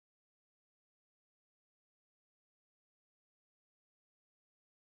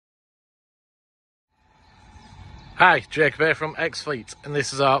Hi, Jacob here from XFLEET, and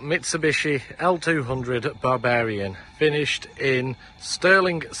this is our Mitsubishi L200 Barbarian, finished in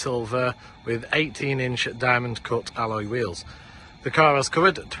sterling silver with 18-inch diamond cut alloy wheels. The car has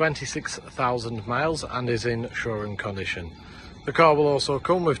covered 26,000 miles and is in showroom condition. The car will also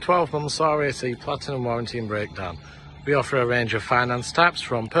come with 12 months RAC platinum warranty and breakdown. We offer a range of finance types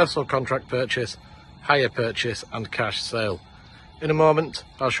from personal contract purchase, hire purchase and cash sale. In a moment,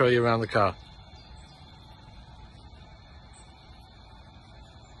 I'll show you around the car.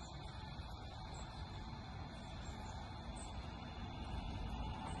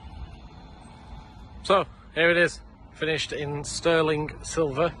 So, here it is, finished in sterling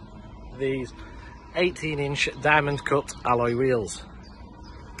silver, these 18-inch diamond cut alloy wheels.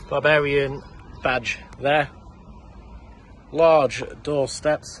 Barbarian badge there. Large door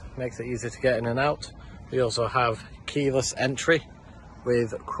steps, makes it easy to get in and out. We also have keyless entry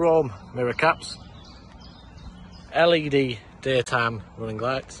with chrome mirror caps, LED daytime running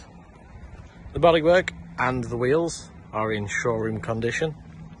lights. The bodywork and the wheels are in showroom condition.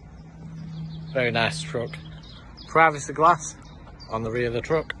 Very nice truck. Privacy glass on the rear of the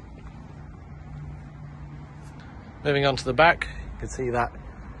truck. Moving on to the back, you can see that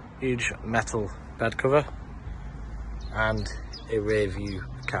huge metal bed cover and a rear view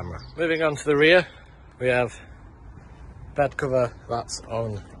camera. Moving on to the rear, we have bed cover that's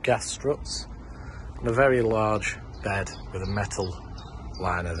on gas struts and a very large bed with a metal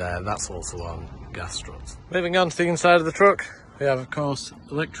liner there, that's also on gas struts. Moving on to the inside of the truck, we have, of course,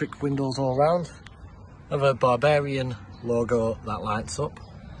 electric windows all round. Have a Barbarian logo that lights up.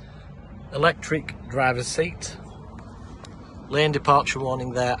 Electric driver's seat. Lane departure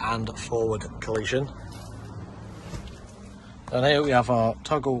warning there and forward collision. And here we have our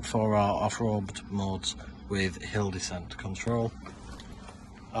toggle for our off-road modes with hill descent control.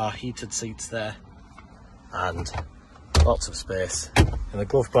 Our heated seats there and lots of space. In the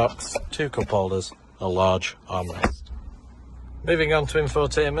glove box, 2 cup holders, a large armrest. Moving on to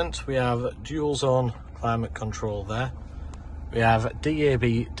infotainment, we have dual zone climate control there. We have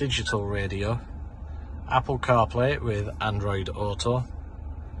DAB digital radio, Apple CarPlay with Android Auto,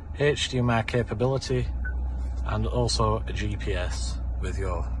 HDMI capability, and also a GPS with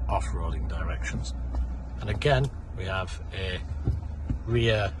your off-roading directions. And again, we have a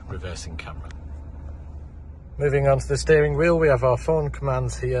rear reversing camera. Moving on to the steering wheel, we have our phone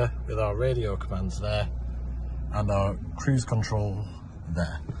commands here with our radio commands there, and our cruise control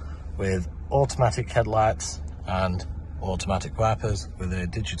there with automatic headlights and automatic wipers with a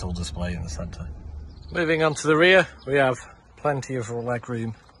digital display in the centre. Moving on to the rear, we have plenty of leg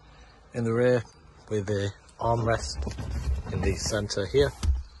room in the rear with a armrest in the centre here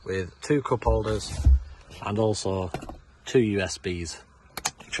with 2 cup holders and also 2 USBs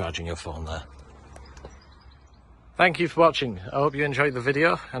charging your phone there. Thank you for watching. I hope you enjoyed the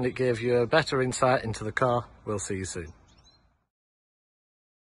video and it gave you a better insight into the car. We'll see you soon.